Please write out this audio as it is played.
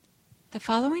The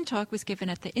following talk was given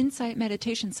at the Insight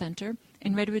Meditation Center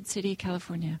in Redwood City,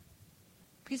 California.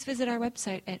 Please visit our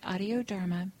website at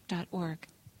audiodharma.org.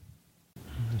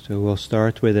 So we'll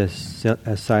start with a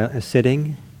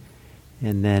sitting,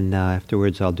 and then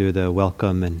afterwards I'll do the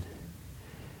welcome and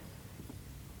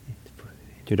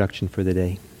introduction for the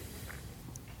day.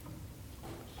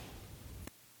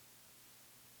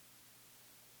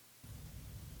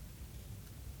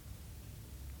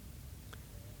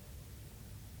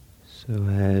 So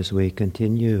as we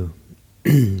continue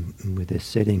with this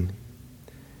sitting,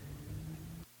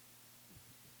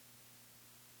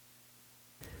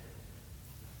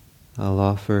 I'll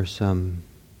offer some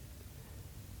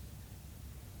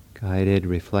guided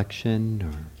reflection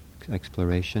or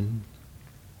exploration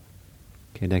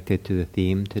connected to the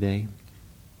theme today.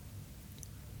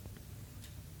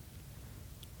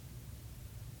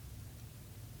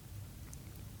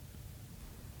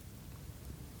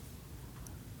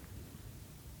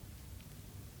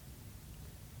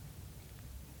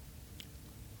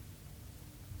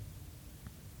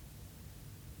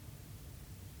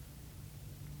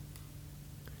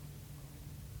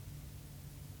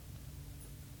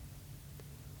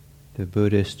 The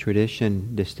Buddhist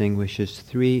tradition distinguishes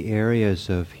three areas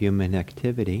of human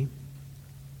activity.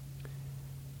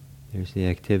 There's the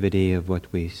activity of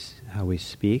how we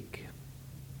speak,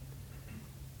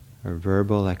 or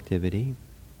verbal activity.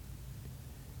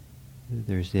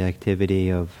 There's the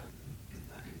activity of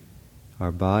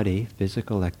our body,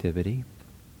 physical activity.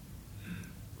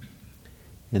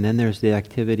 And then there's the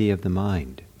activity of the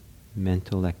mind,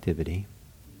 mental activity.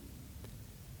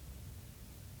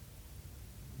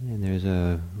 And there's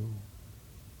a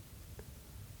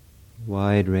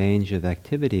wide range of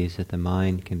activities that the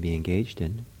mind can be engaged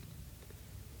in.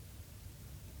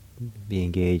 Be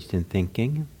engaged in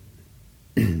thinking.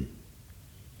 It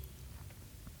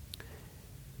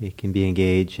can be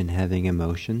engaged in having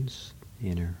emotions,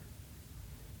 inner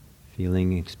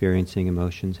feeling, experiencing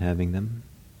emotions, having them.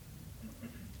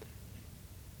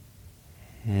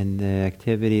 And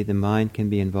the mind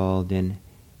can be involved in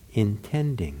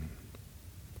intending,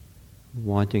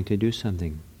 wanting to do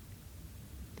something.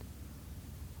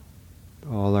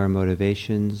 All our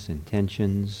motivations,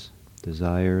 intentions,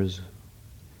 desires,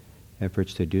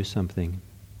 efforts to do something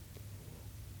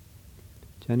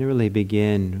generally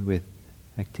begin with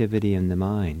activity in the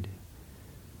mind.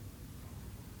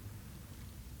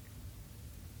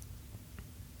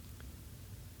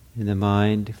 And the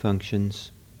mind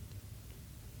functions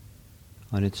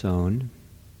on its own.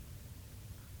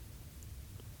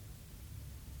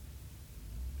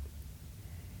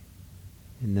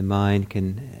 And the mind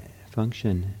can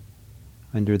function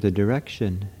under the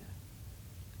direction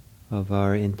of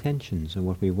our intentions and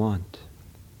what we want.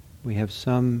 We have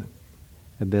some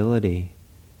ability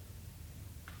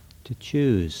to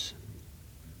choose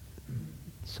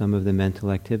some of the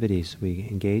mental activities we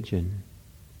engage in.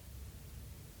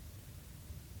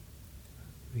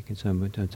 We can sometimes